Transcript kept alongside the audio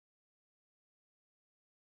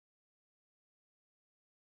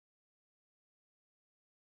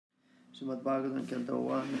Srimad Bhagawatam, Canto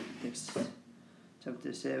 1, text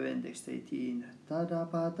chapter 7, text 18.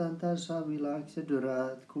 Tadapatan savilaksya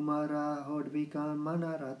durat kumara hodvikan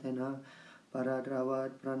manaratena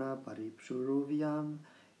paradravat prana paripsuruvyam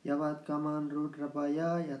yavat kaman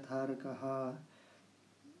rudrapaya yatharkaha.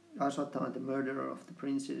 Aswatthama, the murderer of the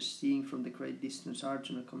princess, seeing from the great distance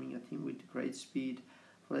Arjuna coming at him with great speed,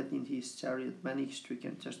 fled in his chariot,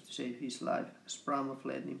 panic-stricken just to save his life, as Brahma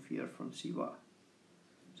fled in fear from Shiva.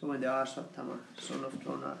 So when the Aswatthama, son of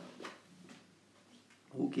Drona,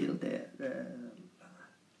 who killed the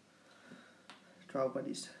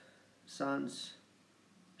Draupadi's sons,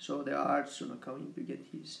 saw the Arjuna coming to get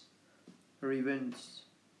his revenge,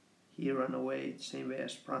 he ran away the same way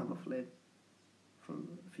as Brahma fled from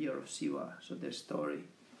fear of Shiva. So the story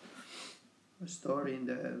in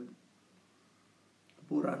the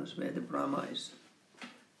Puranas where the Brahma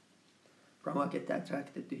gets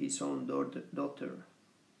attracted to his own daughter,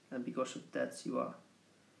 and because of that Shiva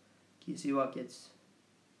gets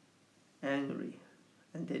angry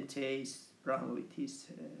and then chases Brahma with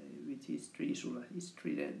his Trisula, his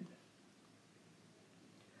trident.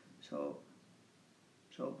 So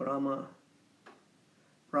Brahma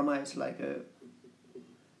is like a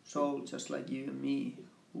soul just like you and me,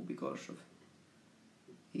 who because of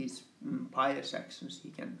his pious actions he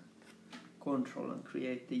can control and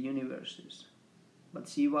create the universes. But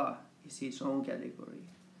Shiva is his own category.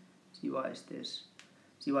 Shiva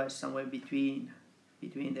is somewhere between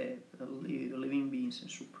the living beings and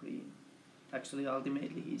Supreme. Actually,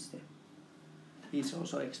 ultimately, he's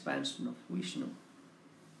also expansion of Vishnu.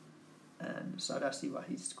 And Sadasiva,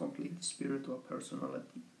 he's completely spiritual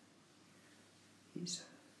personality. He's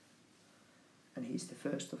the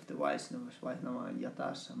first of the Vaishnavas, Vaishnava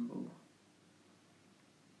Yatasambhu.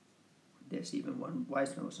 There's even one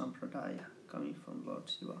Vaishnava Sampradaya coming from Lord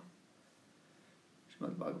Shiva.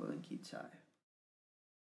 Srimad Bhagavatam Ki Jai.